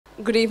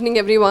Good evening,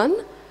 everyone.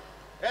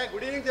 Hey,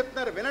 good evening,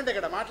 చెప్తున్నారు వినండి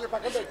ఇక్కడ మాటలు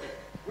పక్కన పెట్టి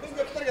గుడ్ ఈవినింగ్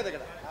చెప్తారు కదా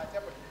ఇక్కడ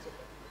చెప్పండి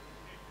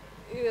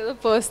ఇది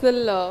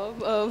పర్సనల్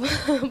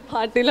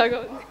పార్టీ లాగా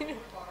ఉంది.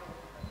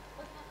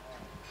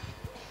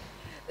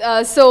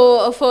 So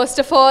first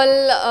of all,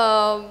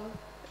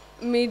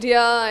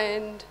 media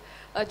and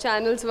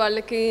channels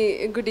వాళ్ళకి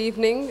good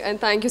evening and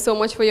thank you so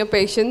much for your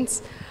patience.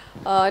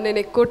 నేను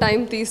ఎక్కువ టైం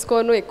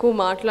తీసుకోను, ఎక్కువ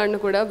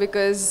మాట్లాడను కూడా,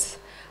 because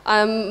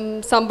I'm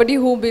somebody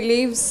who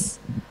believes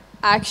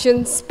action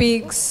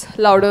speaks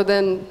louder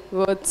than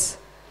words.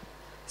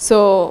 So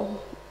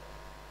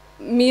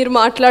మీరు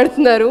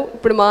మాట్లాడుతున్నారు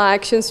ఇప్పుడు మా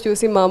యాక్షన్స్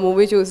చూసి, మా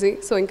మూవీ చూసి,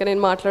 సో ఇంకా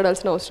నేను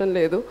మాట్లాడాల్సిన అవసరం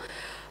లేదు.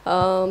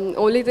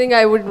 Only thing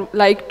I would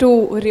like to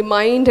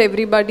remind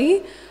everybody,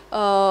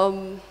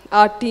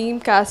 our team,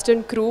 cast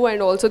and crew and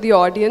also the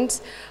audience,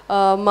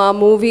 మా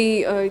మూవీ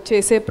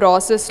చేసే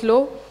ప్రాసెస్లో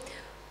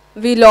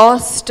we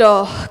lost a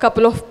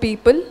couple of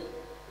people.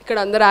 ఇక్కడ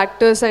అందరు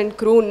యాక్టర్స్ అండ్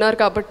క్రూ ఉన్నారు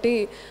కాబట్టి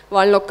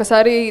వాళ్ళని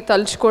ఒక్కసారి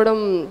తలుచుకోవడం,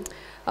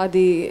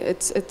 అది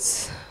it's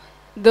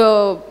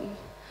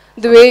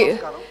the way,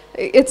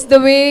 it's the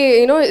way,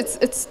 you know,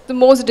 it's the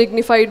most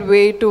dignified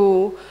way to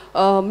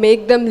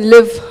make them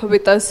live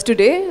with us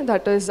today.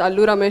 That is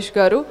Allu Ramesh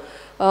garu,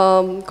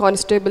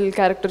 constable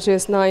character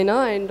చేసిన ఆయన,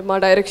 and మా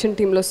direction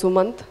టీంలో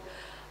సుమంత్,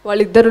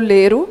 వాళ్ళిద్దరూ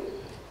లేరు.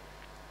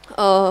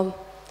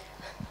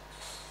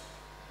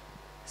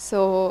 So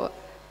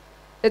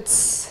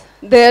it's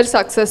their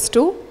success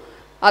to,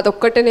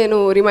 అదొక్కటే నేను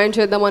remind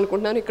చేద్దాం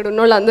అనుకుంటున్నాను. ఇక్కడ ఉన్న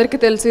వాళ్ళందరికీ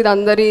తెలుసు ఇది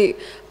అందరి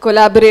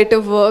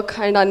కొలాబరేటివ్ వర్క్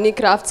అండ్ అన్ని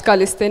క్రాఫ్ట్స్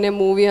కలిస్తేనే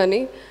మూవీ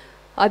అని.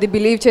 అది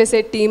బిలీవ్ చేసే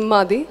టీమ్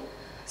మాది.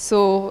 So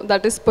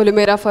that is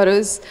Polimera for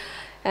us.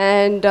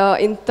 And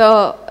ఇంత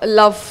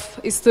లవ్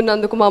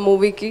ఇస్తున్నందుకు మా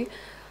మూవీకి,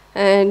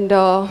 అండ్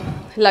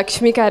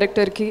లక్ష్మి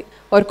క్యారెక్టర్కి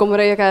और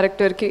కొమరయ్య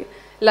క్యారెక్టర్కి,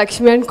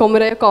 లక్ష్మి అండ్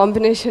కొమరయ్య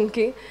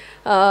కాంబినేషన్కి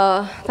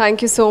thank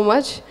you so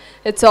much.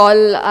 It's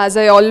all, as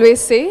I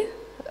always say,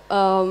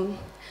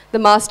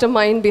 the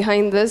mastermind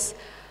behind this,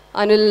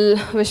 Anil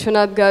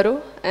Vishwanath garu,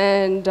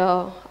 and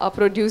our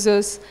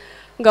producers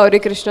Gauri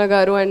Krishna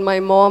garu, and my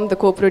mom, the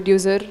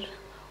co-producer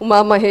Uma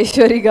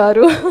Maheshwari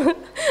garu.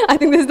 I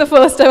think this is the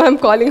first time I'm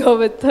calling her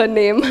with her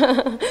name.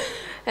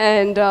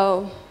 And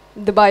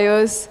the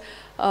buyers,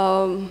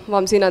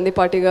 Vamsi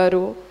Nandipati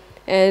garu,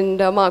 and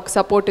maaku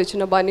support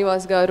ichina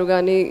Banivas garu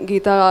gaani,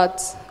 Geeta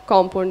Arts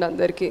compound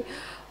andarki,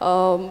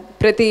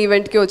 prati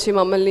event ki vachi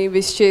mammalni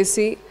wish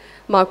chesi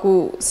మాకు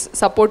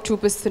support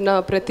చూపిస్తున్న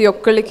ప్రతి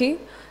ఒక్కరికి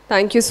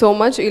thank you so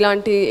much.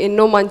 ఇలాంటి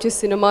ఎన్నో మంచి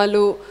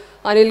సినిమాలు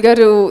అనిల్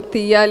గారు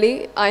తీయాలి,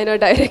 ఆయన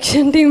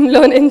డైరెక్షన్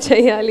టీంలో నేను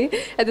చేయాలి,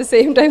 at the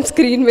same time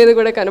screen మీద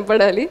కూడా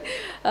కనపడాలి.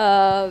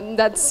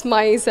 That's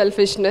my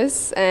selfishness.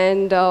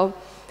 And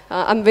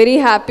I'm very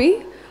happy.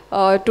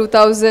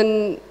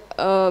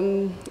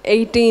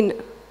 2018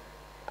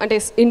 అంటే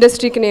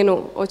ఇండస్ట్రీకి నేను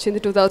వచ్చింది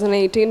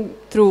 2018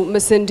 through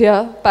miss India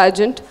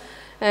pageant,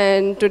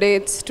 and today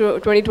it's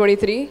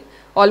 2023.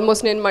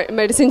 Almost నేను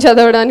మెడిసిన్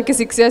చదవడానికి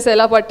 6 years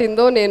ఎలా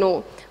పట్టిందో, నేను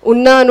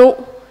ఉన్నాను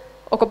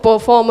ఒక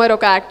పర్ఫార్మర్,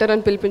 ఒక యాక్టర్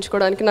అని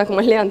పిలిపించుకోవడానికి నాకు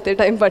మళ్ళీ అంతే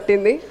టైం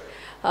పట్టింది.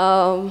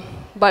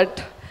 But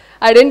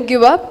I don't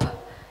give up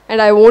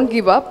and I won't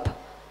give up.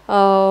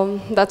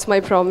 That's my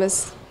promise.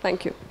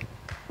 Thank you.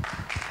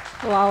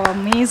 Wow,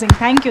 amazing.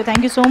 Thank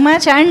you so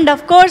much. And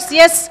of course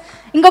yes,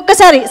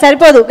 ఇంకొకసారి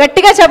సరిపోదు,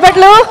 గట్టిగా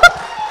చెప్పట్లు.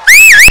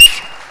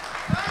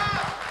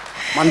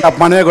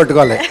 మనమే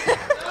కొట్టుకోవాలి.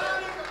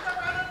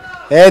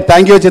 ఏ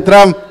థ్యాంక్ యూ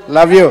చిత్రం,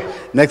 లవ్ యూ.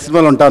 నెక్స్ట్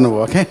సినిమాలో ఉంటావు నువ్వు,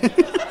 ఓకే?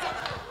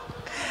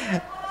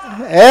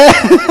 ఏ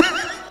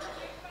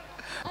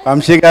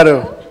వంశీ గారు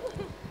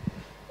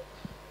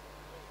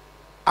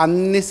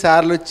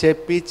అన్నిసార్లు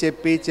చెప్పి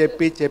చెప్పి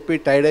చెప్పి చెప్పి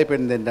టైర్డ్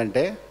అయిపోయింది.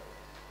 ఏంటంటే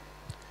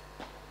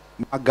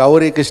మా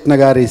గౌరీ కృష్ణ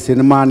గారి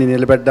సినిమాని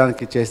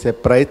నిలబెట్టడానికి చేసే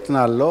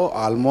ప్రయత్నాల్లో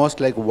almost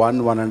like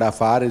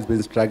 1.5 hours is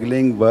been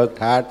struggling, work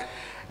had,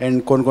 and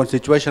కొన్ని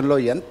సిచ్యువేషన్లో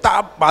ఎంత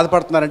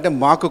బాధపడుతున్నారంటే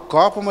మాకు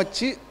కోపం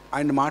వచ్చి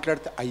ఆయన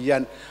మాట్లాడితే అయ్యా,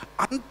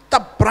 అంత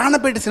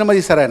ప్రాణపెట్టి సినిమా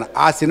తీశారు ఆయన.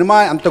 ఆ సినిమా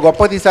అంత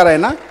గొప్ప తీశారు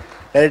ఆయన.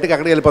 డైరెక్ట్గా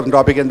అక్కడికి వెళ్ళిపోతుంది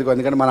టాపిక్ ఎందుకు,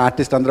 ఎందుకంటే మన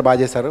ఆర్టిస్ట్ అందరూ బాగా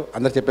చేశారు,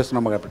 అందరు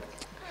చెప్పేస్తున్నాము కాబట్టి.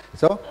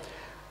 సో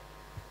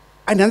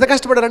ఆయన ఎంత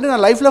కష్టపడారంటే, నా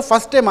లైఫ్లో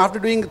first time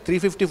after doing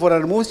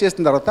 350-400 movies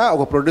చేసిన తర్వాత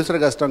ఒక ప్రొడ్యూసర్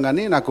కష్టం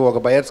కానీ, నాకు ఒక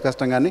బయర్స్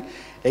కష్టం కానీ,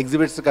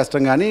 ఎగ్జిబిట్స్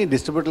కష్టం కానీ,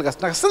 డిస్ట్రిబ్యూటర్ల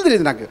కష్టం అసలు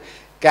తెలియదు నాకు.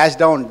 క్యాష్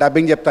డౌన్,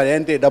 డబ్బింగ్ చెప్తాను,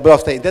 ఏంటి డబ్బులు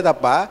వస్తాయి, ఇదే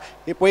తప్ప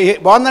పోయి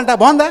బాగుందంట,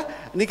 బాగుందా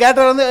నీ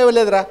క్యారెక్టర్ ఉంది,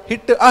 లేదురా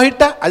హిట్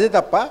హిట్టా, అదే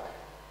తప్ప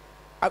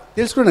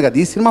తెలుసుకున్నాను కదా.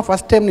 ఈ సినిమా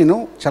ఫస్ట్ టైం నేను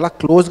చాలా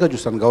క్లోజ్గా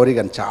చూస్తాను గౌరీ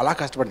గారిని, చాలా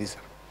కష్టపడి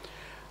తీశాను.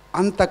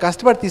 అంత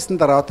కష్టపడి తీసిన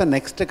తర్వాత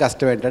నెక్స్ట్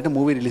కష్టం ఏంటంటే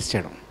మూవీ రిలీజ్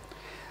చేయడం.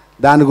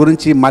 దాని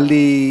గురించి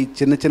మళ్ళీ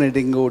చిన్న చిన్న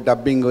ఎడిటింగ్,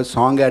 డబ్బింగ్,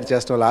 సాంగ్ యాడ్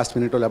చేస్తాం లాస్ట్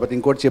మినిట్, లేకపోతే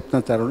ఇంకోటి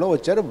చెప్తున్న తరంలో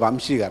వచ్చారు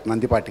వంశీ గారు,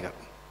 నందిపాటి గారు.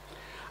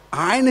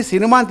 ఆయన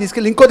సినిమాని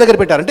తీసుకెళ్ళి ఇంకో దగ్గర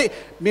పెట్టారు. అంటే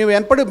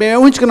మేము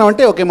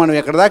ఊహించుకున్నామంటే ఓకే మనం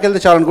ఎక్కడ దాకా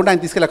వెళ్తే చాలనుకుంటే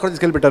ఆయన తీసుకెళ్ళి ఎక్కడ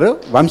తీసుకెళ్ళి పెట్టారు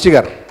వంశీ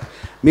గారు.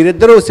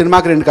 మీరిద్దరూ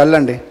సినిమాకి 2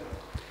 కళ్ళండి.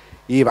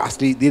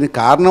 అసలు దీనికి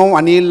కారణం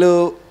అనిల్,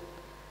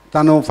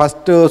 తను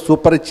ఫస్ట్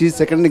సూపర్ ఇచ్చి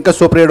సెకండ్ ఇంకా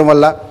సూపర్ వేయడం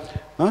వల్ల.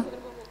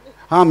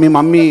 మీ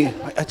మమ్మీ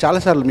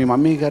చాలాసార్లు, మీ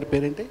మమ్మీ గారి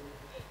పేరేంటి?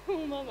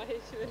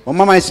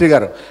 ఉమా మహేశ్వరి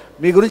గారు.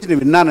 మీ గురించి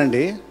నేను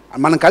విన్నానండి.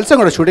 మనం కలిసాం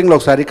కూడా షూటింగ్లో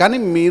ఒకసారి. కానీ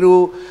మీరు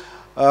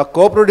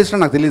కో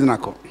ప్రొడ్యూసర్ నాకు తెలియదు.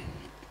 నాకు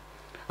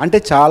అంటే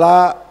చాలా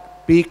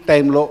పీక్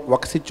టైంలో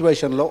ఒక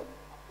సిచ్యువేషన్లో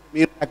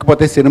మీరు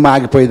లేకపోతే సినిమా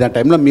ఆగిపోయేది. ఆ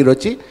టైంలో మీరు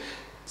వచ్చి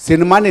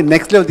సినిమాని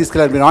నెక్స్ట్ లెవెల్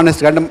తీసుకెళ్ళారు మీరు.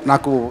 ఆనెస్ట్గా అంటే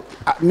నాకు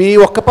మీ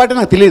ఒక్కపాటి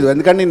నాకు తెలియదు,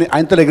 ఎందుకంటే నేను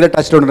ఆయనతో రెగ్యులర్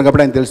టచ్లో ఉంటాను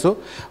కాబట్టి ఆయన తెలుసు.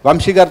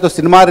 వంశీ గారితో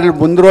సినిమా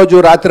ముందు రోజు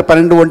రాత్రి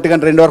 12, 1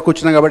 గంట 2 వరకు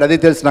కూర్చున్నాం కాబట్టి అదే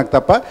తెలుసు నాకు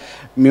తప్ప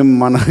మేము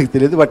మనకు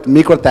తెలియదు. బట్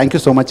మీకు కూడా థ్యాంక్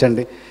యూ సో మచ్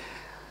అండి.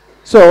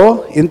 సో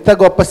ఇంత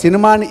గొప్ప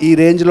సినిమాని ఈ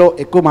రేంజ్లో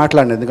ఎక్కువ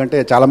మాట్లాడండి, ఎందుకంటే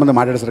చాలామంది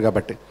మాట్లాడేస్తారు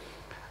కాబట్టి.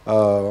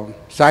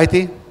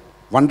 సాహితీ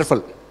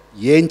వండర్ఫుల్.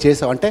 ఏం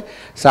చేసావు అంటే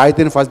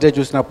సాహితీని ఫస్ట్ డే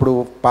చూసినప్పుడు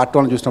పార్ట్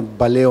 1 చూసినప్పుడు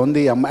భలే ఉంది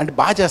ఈ అమ్మాయి అంటే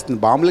బాగా చేస్తుంది.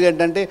 మామూలుగా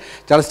ఏంటంటే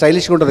చాలా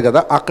స్టైలిష్గా ఉంటుంది కదా,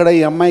 అక్కడ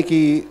ఈ అమ్మాయికి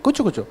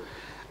కూర్చో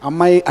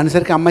అమ్మాయి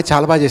అనేసరికి అమ్మాయి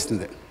చాలా బాగా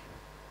చేస్తుంది.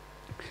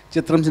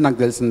 చిత్రంసి నాకు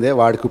తెలిసిందే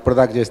వాడికి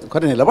ఇప్పటిదాకా చేస్తుంది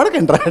కానీ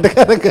నిలబడకండి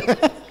రాటగా.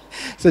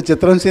 సో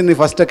చిత్రంసిని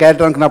ఫస్ట్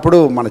క్యారెక్టర్ అనుకున్నప్పుడు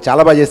మన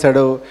చాలా బాగా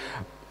చేశాడు.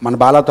 మన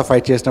బాలాతో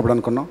ఫైట్ చేసినప్పుడు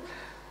అనుకున్నాం.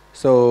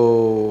 So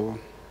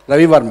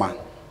Ravi Varma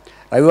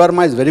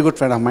is very good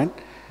friend of mind.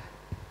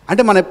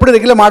 అంటే మనం ఎప్పుడు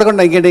రెగ్యులర్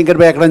మాడుకుంటాం ఇంకేంటి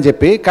పోయి ఎక్కడని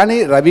చెప్పి, కానీ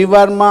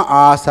రవివర్మ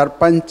ఆ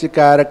సర్పంచ్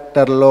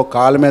క్యారెక్టర్లో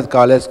కాలు మీద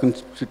కాలు వేసుకుని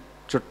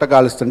చుట్ట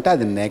కాలుస్తుంటే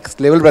అది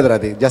నెక్స్ట్ లెవెల్ బ్రదర్.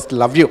 అది జస్ట్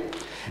లవ్ యూ.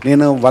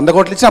 నేను 100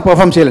 కోట్లు ఇచ్చి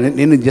పర్ఫామ్ చేయలేను.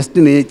 నేను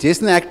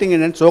చేసిన యాక్టింగ్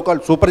ఏంటంటే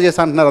సూపర్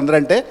చేశాను అంటున్నారు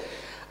అందరంటే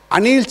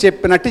అనిల్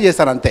చెప్పినట్టు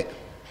చేశాను అంతే.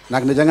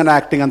 నాకు నిజంగా నా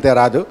యాక్టింగ్ అంతే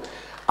రాదు.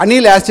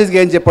 అనిల్ యాస్టేజ్గా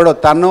ఏం చెప్పాడో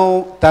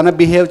తన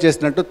బిహేవ్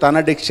చేసినట్టు తన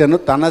డిక్షన్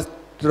తన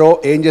త్రో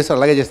ఏం చేస్తాడో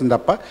అలాగే చేసింది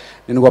తప్ప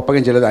నేను గొప్పగా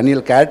ఏం చేయలేదు.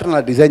 అనిల్ క్యారెక్టర్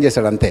అలా డిజైన్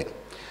చేశాడు అంతే.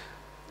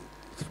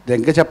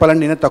 ఇంకా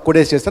చెప్పాలంటే నేను తక్కువ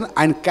డేస్ చేస్తాను.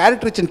 ఆయన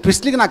క్యారెక్టర్ ఇచ్చిన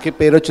ట్విస్ట్లకి నాకు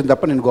పేరు వచ్చింది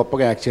తప్ప నేను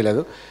గొప్పగా యాక్ట్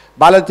చేయలేదు.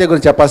 బాలాజీ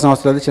గురించి చెప్పాల్సిన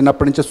అవసరం లేదు.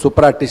 చిన్నప్పటి నుంచి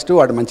సూపర్ ఆర్టిస్టు,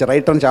 వాడు మంచి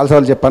రైటర్ అని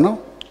చాలాసార్లు చెప్పాను.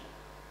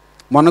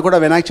 మొన్న కూడా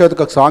వినాయక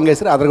చవితికి ఒక సాంగ్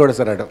వేసారు, అదర్ కూడా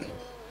సరాడు.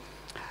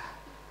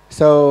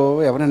 సో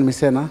ఎవరైనా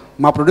మిస్ అయినా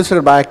మా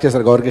ప్రొడ్యూసర్ బాగా యాక్ట్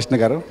చేశారు గౌరకృష్ణ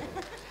గారు.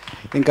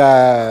 ఇంకా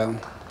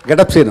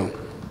గెటప్ సీను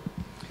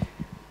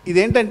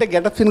ఇదేంటంటే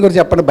గెటప్ సీన్ గురించి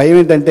చెప్పండి భయం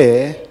ఏంటంటే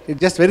it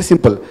just very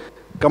simple.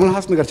 Kamal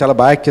Haasan గారు చాలా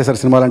బాగా యాక్ట్ చేశారు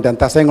సినిమాలు అంటే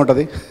అంత అసహ్యంగా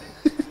ఉంటుంది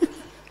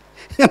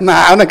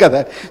అవును కదా.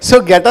 సో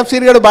గెటప్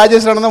సీన్ కూడా బాగా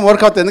చేసిన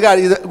వర్క్ అవుతుంది,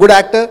 ఎందుకంటే గుడ్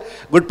యాక్టర్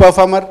గుడ్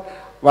పర్ఫార్మర్.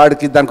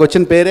 వాడికి దానికి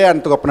వచ్చిన పేరే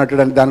అంత గొప్ప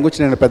నటుడు అని దాని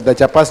గురించి నేను పెద్ద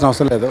చెప్పాల్సిన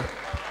అవసరం లేదు.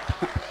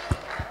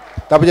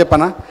 తప్పు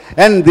చెప్పానా?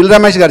 అండ్ దిల్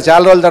రమేష్ గారు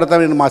చాలా రోజుల తర్వాత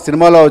నేను మా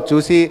సినిమాలో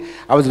చూసి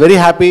I was very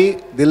happy.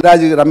 Dil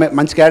Raju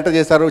మంచి క్యారెక్టర్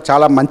చేశారు,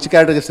 చాలా మంచి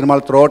క్యారెక్టర్ చేశారు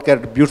సినిమాలో. త్రూఅవుట్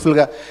క్యారెక్టర్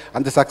బ్యూటిఫుల్గా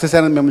అంత సక్సెస్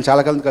అయినది మిమ్మల్ని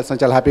చాలా కాలం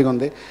కలిసి చాలా హ్యాపీగా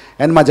ఉంది.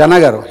 అండ్ మా జనా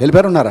గారు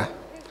వెళ్ళిపోయారు ఉన్నారా?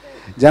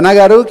 జనా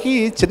గారికి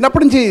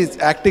చిన్నప్పటి నుంచి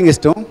యాక్టింగ్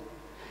ఇష్టం.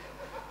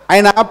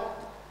 ఆయన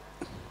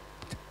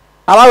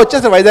అలా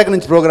వచ్చేసారు వైజాగ్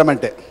నుంచి ప్రోగ్రామ్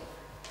అంటే.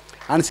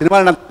 ఆయన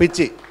సినిమాలు నాకు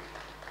పిచ్చి.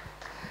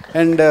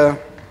 అండ్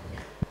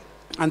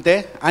అంతే.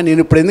 అండ్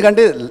నేను ఇప్పుడు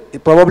ఎందుకంటే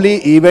ప్రాబబ్లీ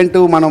ఈవెంట్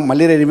మనం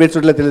మళ్ళీ ఈవెంట్స్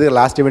ఉంటే తెలియదు,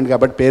 లాస్ట్ ఈవెంట్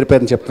కాబట్టి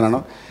పేరుని చెప్తున్నాను.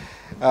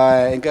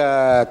 ఇంకా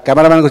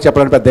కెమెరామెన్ గురించి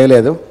చెప్పడానికి పెద్ద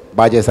లేదు,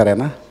 బాగా చేశారు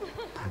ఆయన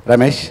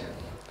రమేష్.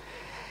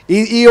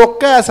 ఈ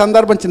ఒక్క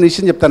సందర్భం చిన్న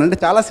విషయం చెప్తానంటే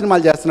చాలా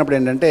సినిమాలు చేస్తున్నప్పుడు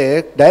ఏంటంటే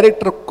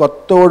డైరెక్టర్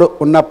కొత్తోడు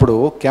ఉన్నప్పుడు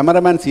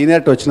కెమెరామెన్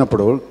సీనియర్టీ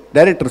వచ్చినప్పుడు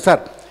డైరెక్టర్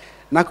సార్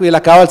నాకు ఇలా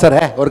కావాలి సార్,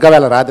 ఎవరు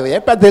కావాలా రాదు, ఏ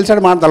పెద్ద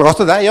తెలిసాడు మాట్లాడాలి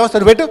వస్తుందా,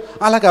 ఏమొస్తుంది పెట్టు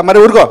అలాగా మరి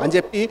ఊరుకో అని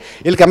చెప్పి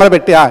వీళ్ళు కెమెరా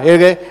పెట్టి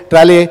ఏ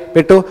ట్రాలీ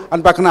పెట్టు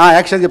అని పక్కన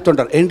యాక్షన్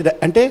చెప్తుంటారు. ఏంటి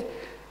అంటే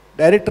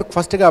డైరెక్టర్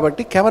ఫస్ట్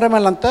కాబట్టి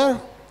కెమెరామెన్ అంతా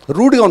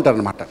రూడ్గా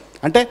ఉంటారనమాట.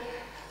 అంటే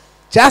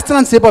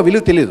చేస్తున్నంతసేపు ఆ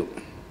విలువ తెలియదు.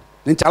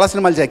 నేను చాలా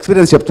సినిమాలు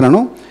ఎక్స్పీరియన్స్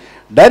చెప్తున్నాను.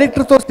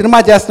 డైరెక్టర్తో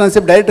సినిమా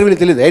చేస్తున్నంతసేపు డైరెక్టర్ విలువ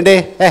తెలియదు. ఏంటి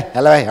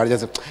ఎలా ఎవరు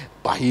చేస్తారు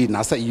బా ఈ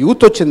నస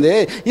యూత్ వచ్చిందే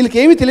వీళ్ళకి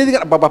ఏమీ తెలియదు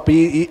కదా బాబా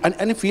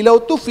అని ఫీల్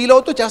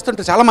అవుతూ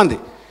చేస్తుంటారు చాలామంది.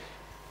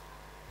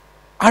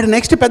 ఆడు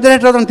నెక్స్ట్ పెద్ద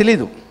డైరెక్టర్ అవుతాను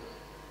తెలియదు.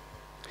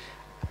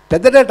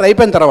 పెద్ద డైరెక్టర్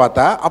అయిపోయిన తర్వాత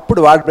అప్పుడు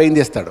వాడు బ్రెయిన్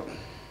చేస్తాడు.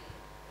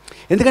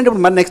 ఎందుకంటే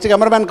ఇప్పుడు మన నెక్స్ట్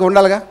కెమెరామ్యాన్కి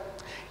ఉండాలిగా.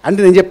 అంటే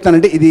నేను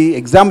చెప్తానంటే ఇది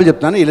ఎగ్జాంపుల్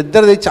చెప్తాను.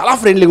 వీళ్ళిద్దరిది చాలా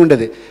ఫ్రెండ్లీగా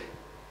ఉండేది.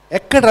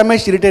 ఎక్కడ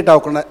రమేష్ ఇరిటేట్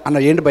అవ్వకుండా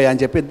అన్న ఏంటి భయ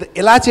అని చెప్పి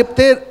ఎలా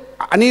చెప్తే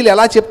అనిల్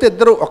ఎలా చెప్తే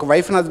ఇద్దరు ఒక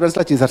వైఫ్ అండ్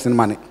హస్బెండ్స్లా చేశారు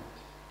సినిమాని.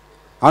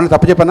 అవును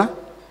తప్పు చెప్పనా?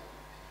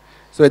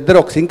 సో ఇద్దరు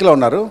ఒక సింక్లో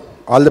ఉన్నారు.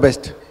 ఆల్ ది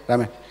బెస్ట్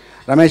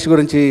రమేష్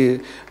గురించి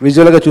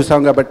విజువల్గా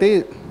చూసాం కాబట్టి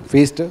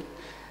ఫీస్ట్.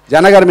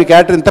 జన గారు మీ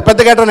క్యారెక్టర్ ఇంత పెద్ద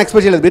క్యారెక్టర్ అని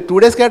ఎక్స్పెక్ట్ చేయలేదు. మీరు 2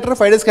 days క్యారెక్టర్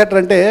 5 days క్యారెక్టర్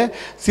అంటే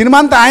సినిమా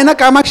అంతా ఆయన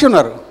కామాక్షి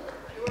ఉన్నారు,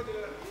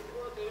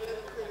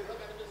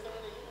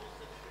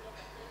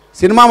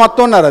 సినిమా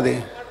మొత్తం ఉన్నారు. అది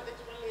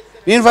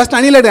నేను ఫస్ట్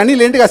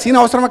అనిల్ ఏంటి ఆ సీన్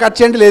అవసరమా కట్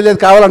చేయండి, లేదు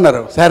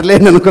కావాలన్నారు. సరే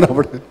లేదు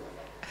అనుకున్నప్పుడు.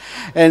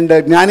 అండ్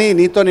జ్ఞాని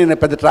నీతో నేను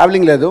పెద్ద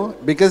ట్రావెలింగ్ లేదు,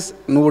 బికాస్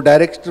నువ్వు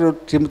డైరెక్టర్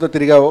టీమ్తో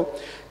తిరిగావు,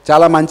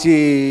 చాలా మంచి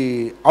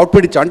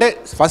అవుట్పుట్ ఇచ్చావు. అంటే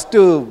ఫస్ట్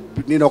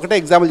నేను ఒకటే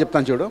ఎగ్జాంపుల్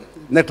చెప్తాను చూడు,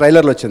 ఇందాక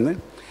ట్రైలర్లో వచ్చింది.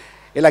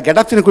 ఇలా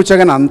గెటప్ తిని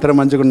కూర్చోగానే అంత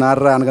మంచిగా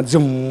ఉన్నారా అనగానే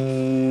జుమ్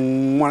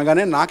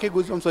అనగానే నాకే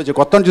కూర్చొని వచ్చి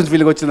కొత్త చూసి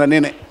ఫీల్గా వచ్చిందా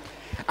నేనే.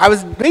 I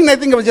was doing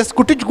nothing, just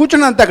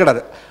కూర్చున్నాను అంతే. అక్కడ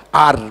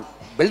ఆ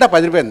బిల్డప్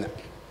అదిరిపోయింది.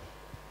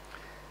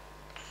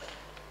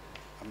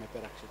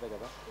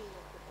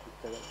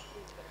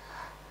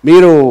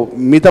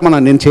 మీతో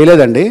నేను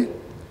చేయలేదండి.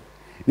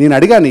 నేను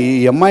అడిగాను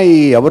ఈ అమ్మాయి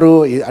ఎవరు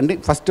అంటే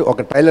ఫస్ట్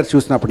ఒక ట్రైలర్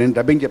చూసినప్పుడు నేను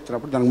డబ్బింగ్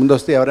చెప్తున్నప్పుడు దానికి ముందు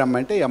వస్తే ఎవరు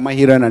అమ్మాయి అంటే ఈ అమ్మాయి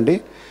హీరోయిన్ అండి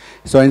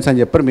సోయిన్స్ అని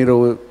చెప్పారు. మీరు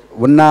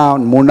ఉన్న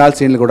 3-4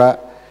 సీన్లు కూడా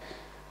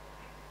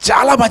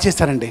చాలా బాగా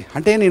చేస్తారండి.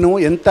 అంటే నేను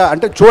ఎంత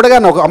అంటే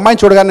చూడగానే ఒక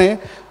అమ్మాయిని చూడగానే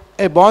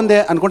బాగుందే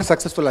అనుకుంటే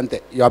సక్సెస్ఫుల్ అంతే.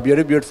 You are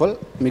beautiful.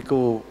 మీకు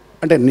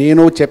అంటే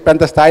నేను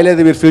చెప్పేంత స్థాయి లేదు,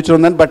 మీరు ఫ్యూచర్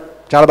ఉందని, బట్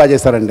చాలా బాగా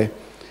చేస్తారండి.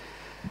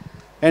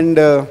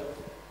 అండ్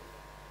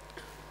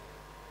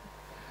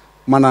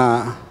మన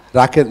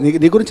రాకేష్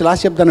నీ గురించి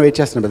లాస్ట్ చెప్తాను, వెయిట్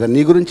చేస్తున్నాను కదా.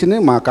 నీ గురించి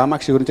మా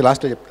కామాక్షి గురించి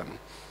లాస్ట్లో చెప్తాను.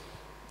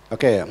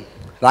 ఓకే,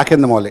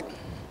 రాకేంద్ర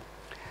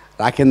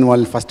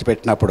మౌలి ఫస్ట్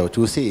పెట్టినప్పుడు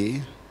చూసి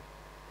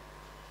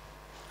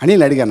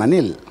అనిల్ అడిగాను,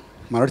 అనిల్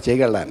మనోడు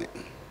చేయగలడా అని.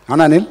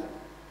 అవునా అనిల్,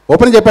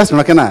 ఓపెన్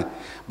చెప్పేస్తున్నాడు. ఓకేనా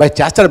భయ్,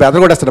 చేస్తాడు,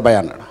 బెదర్ కూడా వేస్తాడు భయ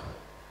అన్నాడు.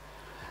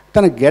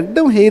 తన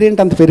గెడ్డం హెయిర్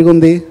ఏంటి అంత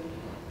పెరిగింది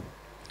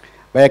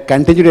భయ,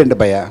 కంటిన్యూడ్ ఏంటి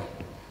భయ,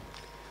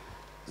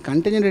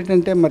 కంటిన్యూడ్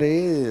ఏంటంటే మరి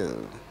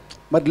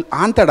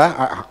ఆంతాడా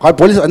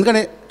పోలీసు,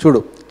 అందుకనే చూడు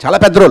చాలా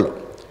పెద్ద రోల్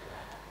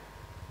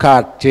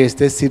కట్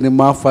చేస్తే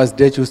సినిమా ఫస్ట్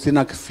డే చూస్తే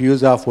నాకు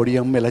ఫ్యూజ్ ఆఫ్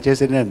ఒడియం ఇలా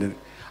చేసేది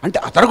అంటే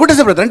అతను కూడా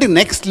బ్రదర్ అంటే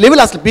నెక్స్ట్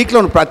లెవెల్ అసలు పీక్లో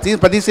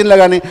ప్రతి సీన్లో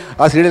కానీ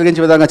ఆ సీరియల్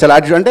గురించి విధంగా చాలా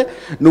యాటిట్యూడ్. అంటే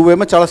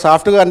నువ్వేమో చాలా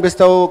సాఫ్ట్గా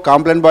అనిపిస్తావు,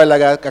 కాంప్లైంట్ బాయ్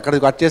లాగా. అక్కడ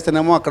కట్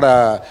చేస్తేనేమో అక్కడ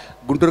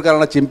గుంటూరు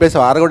కాలంలో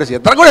చింపేసావు, ఆరగొట్టేసి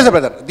ఇద్దరు కూడా వేసావు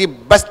బ్రదర్. The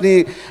best.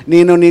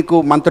 నేను నీకు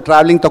మనతో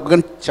ట్రావెలింగ్ తక్కువ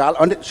కానీ చాలా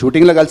అంటే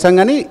షూటింగ్లో కలిసాం,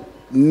 కానీ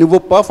నువ్వు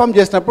పర్ఫామ్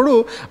చేసినప్పుడు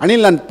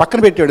అనిల్ నన్ను పక్కన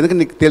పెట్టాడు.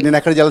 ఎందుకంటే నేను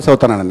ఎక్కడ జలస్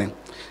అవుతానని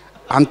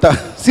అంత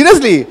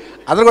సీరియస్లీ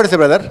అదర్ కూడా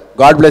బ్రదర్.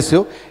 God bless you.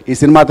 ఈ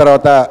సినిమా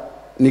తర్వాత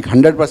నీకు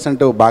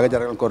 100% బాగా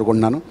జరగాలని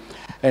కోరుకుంటున్నాను.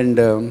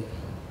 And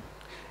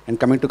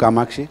coming to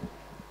Kamakshi,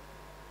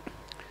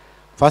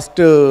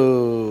 first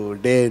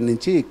day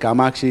నుంచి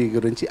కామాక్షి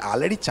గురించి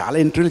ఆల్రెడీ చాలా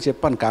ఇంటర్వ్యూలు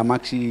చెప్పాను.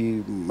 కామాక్షి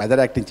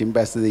మెదర్ యాక్టింగ్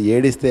చింపేస్తుంది,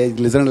 ఏడిస్తే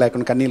లిజన్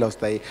లేకుండా కన్నీళ్ళు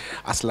వస్తాయి,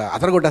 అసలు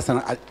అదర్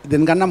కొట్టేస్తాను.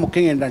 దీనికన్నా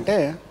ముఖ్యంగా ఏంటంటే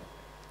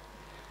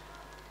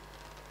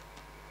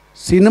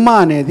సినిమా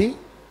అనేది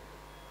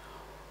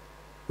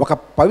ఒక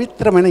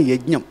పవిత్రమైన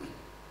యజ్ఞం.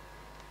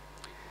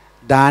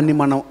 దాన్ని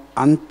మనం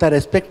అంత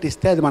రెస్పెక్ట్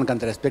ఇస్తే అది మనకు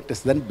అంత రెస్పెక్ట్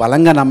ఇస్తుందని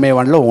బలంగా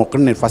నమ్మేవాడిలో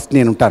ఒకటి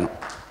నేను ఉంటాను.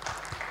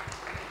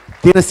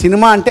 దీని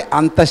సినిమా అంటే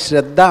అంత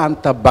శ్రద్ధ,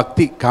 అంత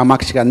భక్తి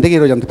కామాక్షికి, అందుకే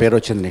ఈరోజు అంత పేరు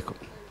వచ్చింది నీకు.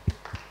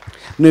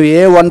 నువ్వు ఏ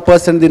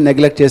 1% దీన్ని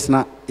నెగ్లెక్ట్ చేసినా,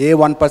 ఏ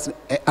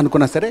 1%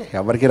 అనుకున్నా సరే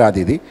ఎవరికి రాదు.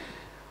 ఇది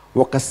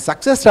ఒక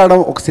సక్సెస్ రావడం,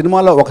 ఒక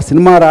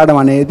సినిమా రావడం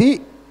అనేది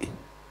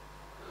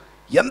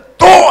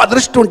ఎంతో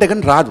అదృష్టం ఉంటే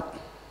కానీ రాదు.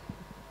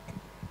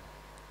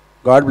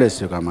 God bless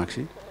you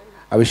Kamakshi.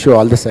 I wish you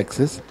all the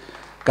success.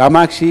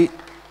 Kamakshi,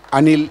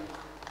 Anil,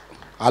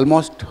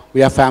 almost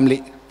we are family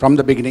from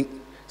the beginning.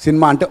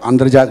 Cinema అంటే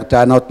అందరు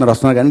జాయిన్ అవుతున్నారు,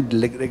 వస్తున్నారు, కానీ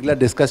రెగ్యులర్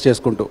డిస్కస్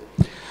చేసుకుంటూ.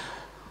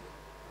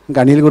 ఇంకా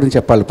అనిల్ గురించి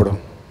చెప్పాలి ఇప్పుడు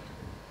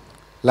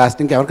లాస్ట్.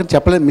 ఇంకా ఎవరికైనా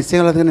చెప్పలేదు, మిస్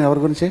అయ్యలేదు కానీ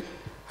ఎవరి గురించి?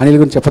 అనిల్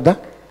గురించి చెప్పద్దా?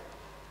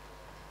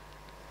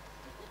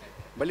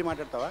 మళ్ళీ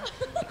మాట్లాడతావా?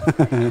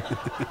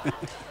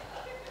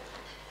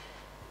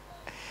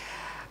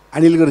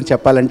 అనిల్ గురించి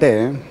చెప్పాలంటే,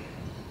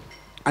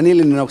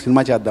 అనిల్ నేను ఒక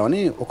సినిమా చేద్దామని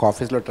ఒక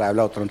ఆఫీస్లో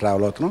ట్రావెల్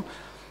అవుతున్నాం.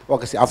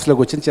 ఒక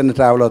ఆఫీస్లోకి వచ్చి చిన్న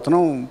ట్రావెల్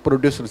అవుతున్నాం.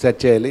 ప్రొడ్యూసర్ సెట్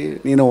చేయాలి.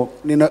 నేను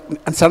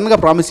సడన్గా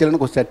ప్రామిస్ చేయాలని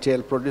ఒక సెట్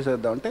చేయాలి, ప్రొడ్యూసర్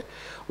చేద్దామంటే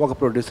ఒక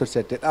ప్రొడ్యూసర్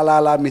సెట్ చేయాలి.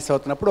 అలా మిస్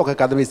అవుతున్నప్పుడు ఒక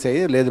కథ మిస్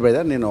అయ్యి, లేదు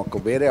బ్రదర్ నేను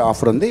ఒక వేరే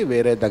ఆఫర్ ఉంది,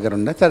 వేరే దగ్గర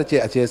ఉండే, సరే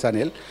చేశాను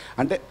అనిల్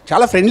అంటే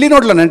చాలా ఫ్రెండ్లీ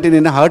నోట్లో. అంటే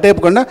నేను హర్ట్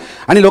అయిపోకుండా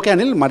అనిల్ ఓకే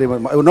అనిల్ మరి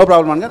నో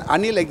ప్రాబ్లం అని.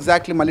 అనిల్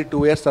ఎగ్జాక్ట్లీ మళ్ళీ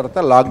 2 years తర్వాత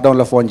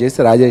లాక్డౌన్లో ఫోన్ చేసి,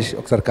 రాజేష్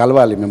ఒకసారి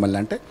కలవాలి మిమ్మల్ని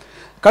అంటే,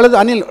 కలదు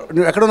అనిల్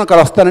ఎక్కడున్నా అక్కడ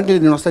వస్తానంటే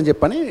నేను వస్తాను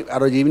చెప్పని ఆ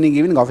రోజు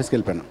ఈవినింగ్ ఆఫీస్కి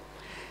వెళ్ళిపోయాను.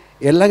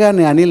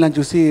 వెళ్ళగానే అనిల్ నన్ను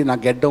చూసి,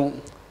 నాకు గెడ్డం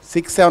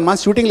 6-7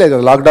 months షూటింగ్ లేదు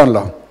కదా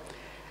లాక్డౌన్లో,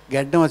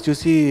 గెడ్డం అది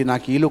చూసి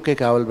నాకు ఈ లుక్కే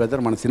కావాలి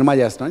బ్రదర్, మన సినిమా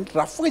చేస్తున్నాను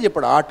రఫ్గా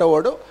చెప్పాడు. ఆటో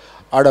వాడు,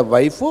 ఆడ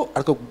వైఫ్,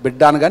 అక్కడ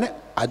బిడ్డ అనగానే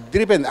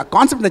అదిరిపోయింది. ఆ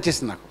కాన్సెప్ట్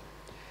నచ్చేసింది నాకు.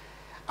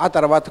 ఆ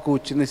తర్వాత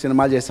కూర్చుని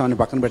సినిమా చేస్తామని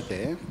పక్కన పెడితే,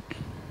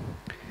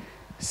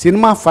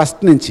 సినిమా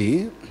ఫస్ట్ నుంచి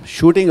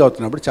షూటింగ్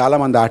అవుతున్నప్పుడు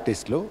చాలామంది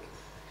ఆర్టిస్టులు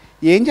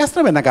ఏం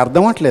చేస్తున్నావు నాకు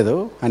అర్థం అవ్వట్లేదు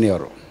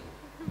అనేవారు.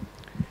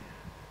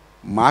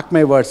 మార్క్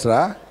మై వర్డ్స్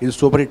రా, ఇది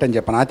సూపర్ హిట్ అని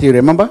చెప్పాను. అది యూ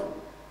రిమెంబర్,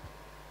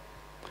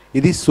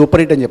 ఇది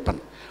సూపర్ హిట్ అని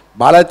చెప్పాను.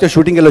 బాలాజీతో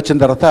షూటింగ్ వెళ్ళి వచ్చిన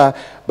తర్వాత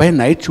భయ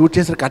నైట్ షూట్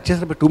చేసారు, కట్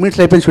చేసారు, 2 minutes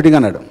అయిపోయింది షూటింగ్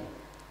అన్నాడు.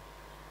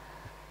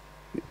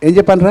 ఏం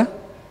చెప్పాను రా,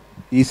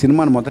 ఈ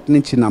సినిమాను మొదటి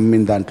నుంచి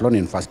నమ్మిన దాంట్లో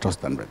నేను ఫస్ట్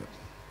వస్తాను బ్రదర్.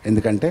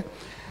 ఎందుకంటే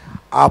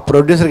ఆ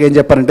ప్రొడ్యూసర్కి ఏం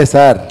చెప్పారంటే,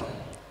 సార్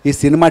ఈ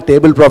సినిమా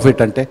టేబుల్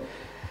ప్రాఫిట్ అంటే,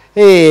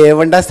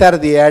 ఏమంటా సార్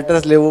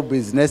థియేటర్స్ లేవు,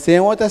 బిజినెస్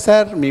ఏమవుతుంది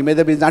సార్, మీ మీద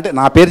బిజినెస్ అంటే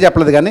నా పేరు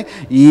చెప్పలేదు కానీ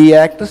ఈ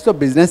యాక్టర్స్తో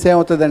బిజినెస్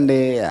ఏమవుతుందండి,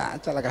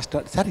 చాలా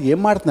కష్టం సార్.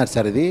 ఏం మాడుతున్నారు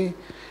సార్,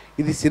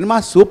 ఇది సినిమా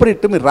సూపర్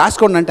హిట్, మీరు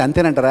రాసుకోండి అంటే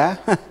అంతేనంటారా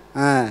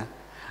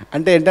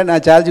అంటే ఏంటంటే నా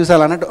చాలా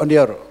చూసాలన్నట్టు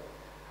ఉండేవారు.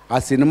 ఆ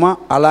సినిమా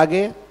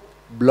అలాగే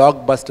బ్లాక్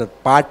బస్టర్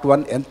పార్ట్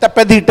 1 ఎంత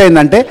పెద్ద హిట్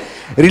అయిందంటే,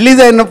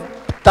 రిలీజ్ అయిన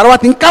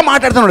తర్వాత ఇంకా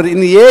మాట్లాడుతున్నాడు.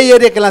 ఏ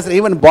ఏరియాకి వెళ్ళినా సరే,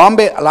 even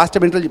Bombay, last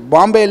time interview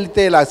Bombay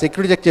వెళ్తే ఇలా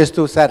సెక్యూరిటీ చెక్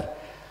చేస్తూ, సార్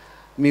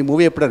మీ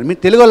మూవీ ఎప్పుడారు,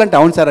 మీరు తెలుగు వాళ్ళంటే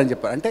అవును సార్ అని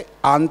చెప్పారు. అంటే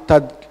అంత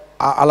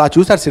అలా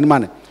చూసారు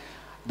సినిమాని.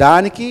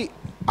 దానికి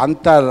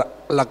అంత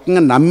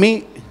లక్కంగా నమ్మి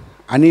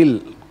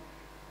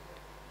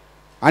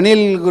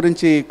అనిల్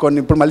గురించి కొన్ని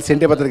ఇప్పుడు మళ్ళీ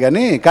సెంట్ అయిపోతుంది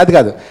కానీ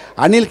కాదు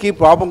అనిల్కి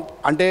ప్రాబ్లం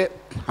అంటే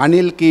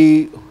అనిల్కి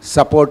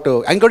సపోర్ట్.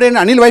 ఇంకోటి ఏంటి,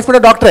 అనిల్ వైఫ్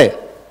కూడా డాక్టరే.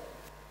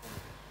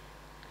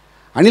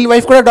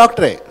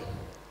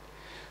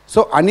 సో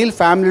అనిల్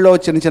ఫ్యామిలీలో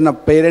చిన్న చిన్న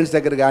పేరెంట్స్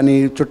దగ్గర కానీ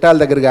చుట్టాల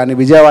దగ్గర కానీ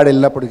విజయవాడ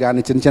వెళ్ళినప్పుడు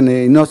కానీ చిన్న చిన్న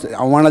ఎన్నో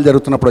అవమానాలు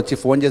జరుగుతున్నప్పుడు వచ్చి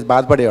ఫోన్ చేసి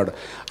బాధపడేవాడు.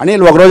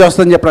 అనిల్ ఒకరోజు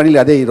వస్తుందని చెప్పాడు. అనిల్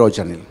అదే ఈరోజు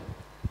అనిల్,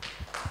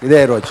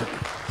 ఇదే రోజు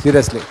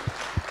seriously.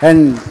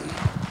 And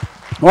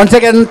once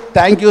again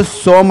thank you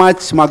so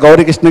much మా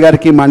గౌరీకృష్ణ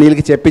గారికి, మా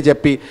అనిల్కి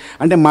చెప్పి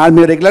అంటే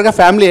మీరు రెగ్యులర్గా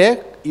ఫ్యామిలీయే,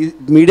 ఈ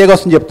మీడియా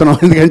కోసం చెప్తున్నాం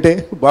ఎందుకంటే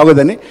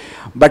బాగోదని.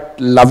 But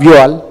love you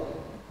all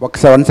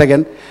once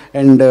again.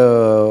 And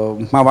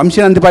మా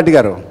వంశీనందిపాటి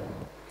గారు,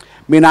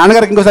 మీ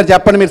నాన్నగారికి ఇంకోసారి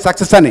చెప్పండి మీరు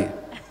సక్సెస్ అని.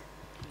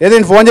 ఏదో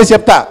నేను ఫోన్ చేసి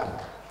చెప్తా.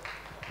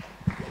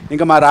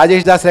 ఇంకా మా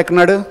రాజేష్ దాస్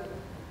ఎక్కడున్నాడు?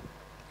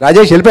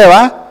 రాజేష్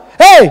వెళ్ళిపోయావా?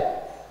 ఏ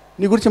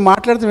నీ గురించి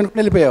మాట్లాడుతూ వెనుక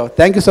వెళ్ళిపోయావు.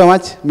 Thank you so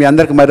much. మీ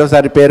అందరికి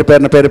మరోసారి పేరు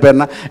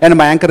పేరున. అండ్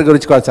మా యాంకర్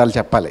గురించి కూడా చాలా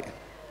చెప్పాలి.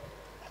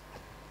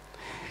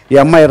 ఈ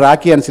అమ్మాయి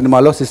రాఖీ అనే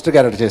సినిమాలో సిస్టర్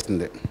క్యారెక్టర్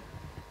చేస్తుంది,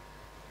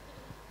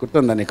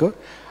 గుర్తుందా నీకు?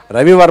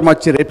 రవివర్మ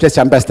వచ్చి రేప్ చేసి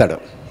చంపేస్తాడు.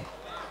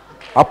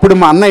 అప్పుడు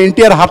మా అన్న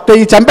ఎన్టీఆర్ హర్ట్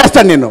అయ్యి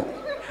చంపేస్తాడు నేను,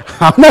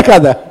 అవునా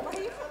కాదా?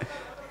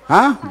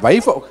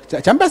 వైఫ్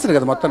చంపేస్తాడు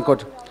కదా మొత్తం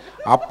కోర్టు.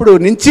 అప్పుడు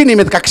నుంచి నీ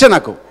మీద కక్ష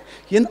నాకు.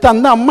 ఎంత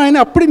అంద అమ్మాయిని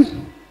అప్పుడు.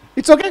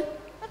 It's okay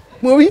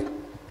movie.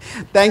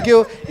 Thank you.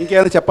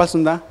 ఇంకేమైనా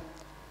చెప్పాల్సిందా?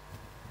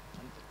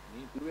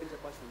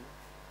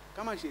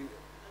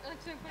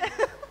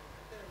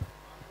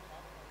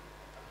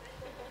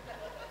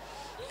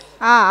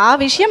 ఆ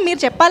విషయం మీరు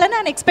చెప్పాలని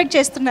ఆయన ఎక్స్పెక్ట్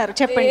చేస్తున్నారు,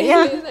 చెప్పండి.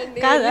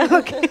 కాదా?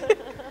 ఓకే.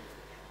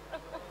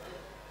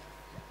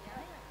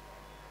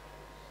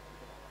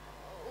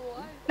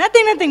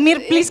 Nothing. మీరు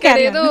ప్లీజ్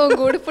క్యారీ ఆన్. ఏదో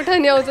గుడ్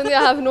పుటని అవుతుంది.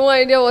 I have no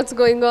idea what's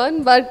going on.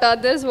 But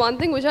there's one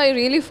thing which I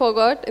really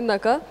forgot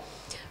ఇందాక.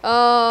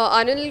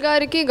 అనిల్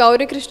గారికి,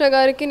 గౌరీకృష్ణ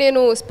గారికి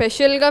నేను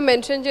స్పెషల్గా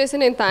మెన్షన్ చేసి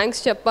నేను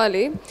థ్యాంక్స్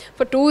చెప్పాలి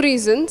ఫర్ 2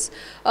 reasons.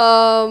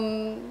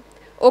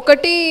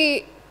 ఒకటి,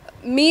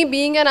 మీ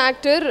బీయింగ్ అన్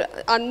యాక్టర్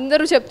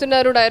అందరూ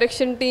చెప్తున్నారు,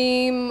 డైరెక్షన్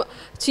టీమ్,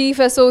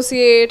 చీఫ్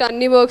అసోసియేట్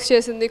అన్ని వర్క్స్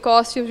చేసింది,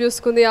 కాస్ట్యూమ్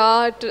చూసుకుంది,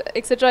 ఆర్ట్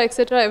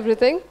ఎక్సెట్రా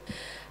ఎవ్రీథింగ్.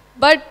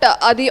 బట్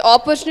అది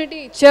ఆపర్చునిటీ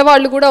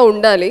ఇచ్చేవాళ్ళు కూడా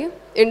ఉండాలి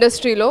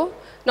ఇండస్ట్రీలో.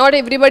 Not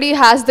everybody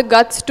has the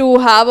guts to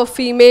have a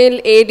female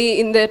AD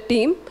in their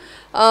team.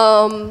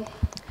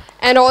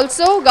 And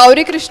also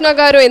Gaurikrishna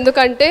గారు,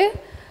 ఎందుకంటే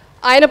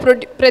ఆయన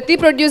ప్రతి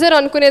ప్రొడ్యూసర్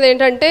అనుకునేది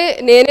ఏంటంటే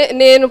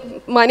నేను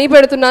మనీ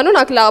పెడుతున్నాను,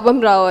 నాకు లాభం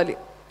రావాలి.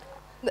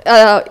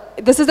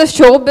 This is the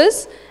show Bij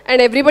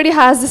and everybody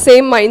has the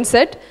same mind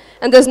set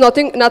and there is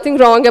nothing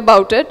wrong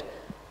about it.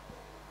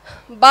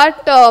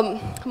 But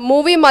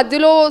movie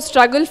మధ్యలో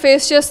స్ట్రగుల్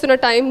ఫేస్ చేస్తున్న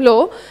టైంలో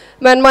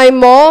when my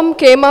mom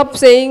came up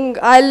saying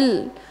I'll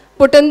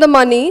put in the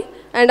money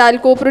and I'll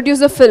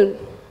co-produce a film,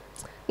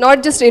 not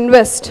just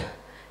invest,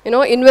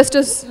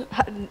 investors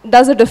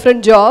does a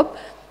different job,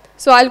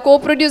 so I'll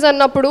co-produce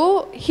annappudu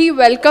he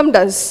welcomed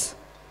us.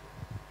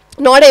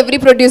 Not every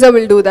producer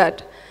will do that.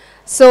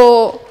 So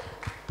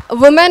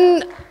women,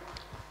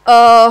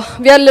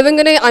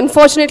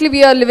 unfortunately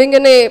we are living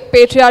in a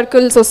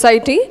patriarchal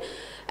society.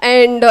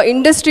 And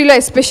ఇండస్ట్రీలో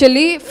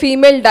especially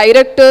female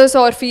directors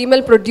or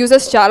female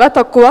producers చాలా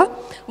తక్కువ.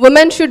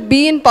 Women should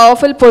be in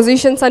powerful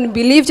positions అని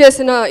believe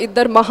చేసిన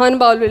ఇద్దరు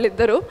మహానుభావులు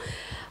వీళ్ళిద్దరు.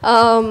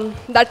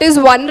 That is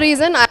one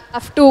reason I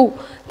have to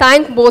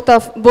thank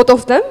both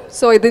of them.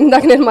 So ఇది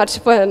ఇందాక నేను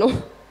మర్చిపోయాను.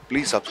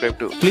 Please subscribe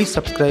to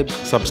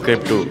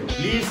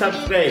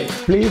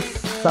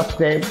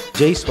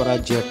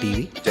JAISwaraajya TV.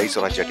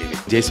 JAISwaraajya TV.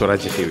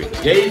 JAISwaraajya TV.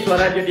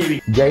 JAISwaraajya TV.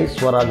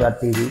 JAISwaraajya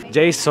TV.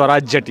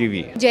 JAISwaraajya TV.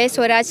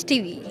 JAISwaraajya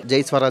TV.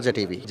 JAISwaraajya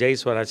TV.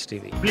 JAISwaraajya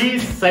TV.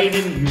 Please sign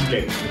in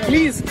Uplay.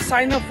 Please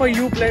sign up for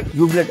Uplay.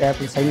 Uplay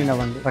app sign in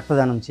అవ్వండి,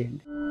 రక్తదానం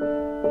చేయండి.